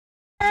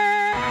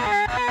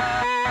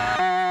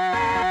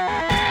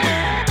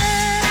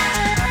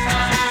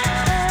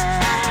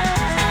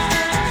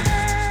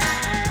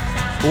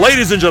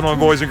Ladies and gentlemen,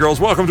 boys and girls,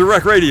 welcome to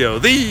RecRadio,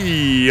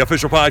 the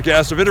official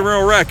podcast of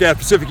Intramural Rec at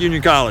Pacific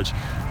Union College.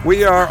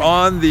 We are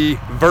on the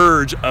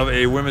verge of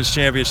a women's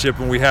championship,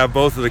 and we have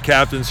both of the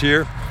captains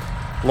here,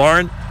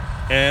 Lauren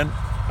and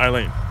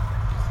Eileen.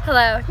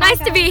 Hello. Nice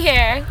to be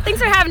here. Thanks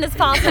for having us,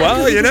 Paulson.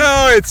 Well, you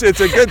know, it's a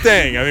good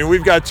thing. I mean,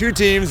 we've got two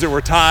teams that were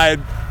tied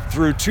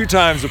through two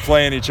times of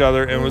playing each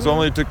other, and it was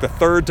only took the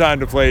third time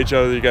to play each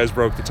other that you guys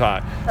broke the tie.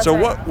 That's so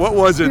right. what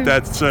was it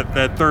that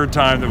third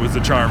time that was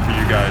the charm for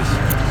you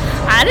guys?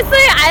 Honestly,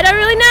 I don't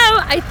really know.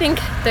 I think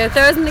the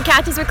throws and the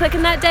catches were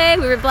clicking that day.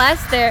 We were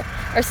blessed. They're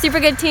a super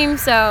good team,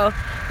 so,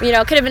 you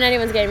know, it could have been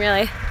anyone's game,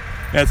 really.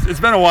 Yeah, it's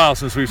been a while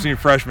since we've seen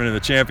freshmen in the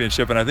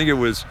championship, and I think it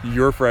was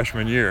your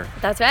freshman year.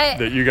 That's right.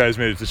 That you guys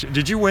made it.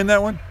 Did you win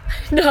that one?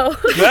 No. No,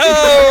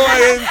 I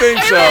didn't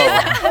think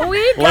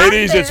so.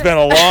 Ladies, it's been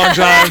a long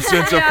time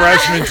since a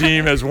freshman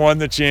team has won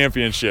the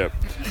championship.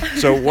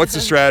 So what's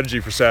the strategy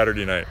for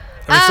Saturday night?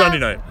 Sunday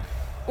night.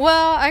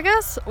 Well, I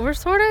guess we're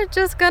sort of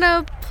just going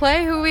to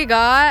play who we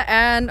got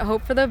and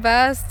hope for the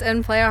best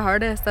and play our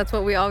hardest. That's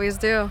what we always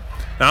do.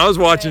 Now, I was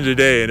watching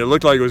today, and it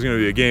looked like it was going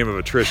to be a game of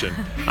attrition.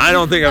 I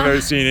don't think I've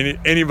ever seen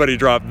anybody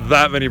drop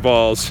that many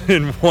balls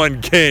in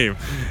one game.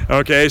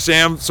 Okay,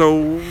 Sam,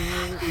 so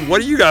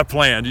what do you got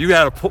planned? You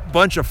had a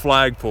bunch of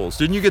flag pulls.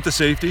 Didn't you get the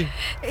safety?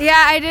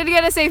 Yeah, I did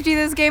get a safety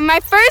this game. My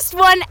first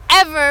one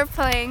ever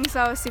playing, so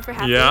I was super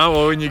happy. Yeah,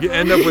 well, when you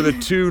end up with a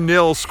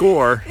 2-0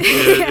 score,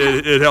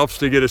 it helps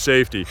to get a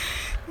safety.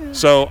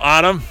 So,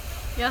 Autumn?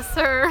 Yes,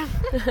 sir.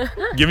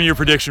 Give me your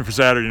prediction for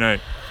Saturday night.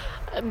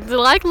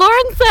 Like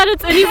Lauren said,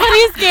 it's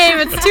anybody's game.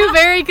 It's two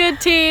very good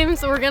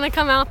teams. We're going to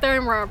come out there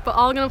and we're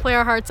all going to play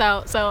our hearts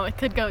out. So it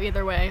could go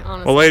either way,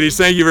 honestly. Well, ladies,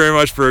 thank you very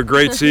much for a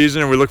great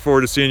season, and we look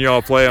forward to seeing you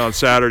all play on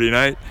Saturday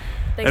night.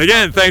 And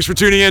again, thanks for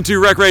tuning in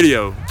to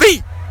RecRadio,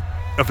 the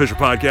official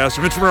podcast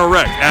of Intramural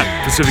Rec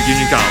at Pacific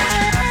Union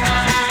College.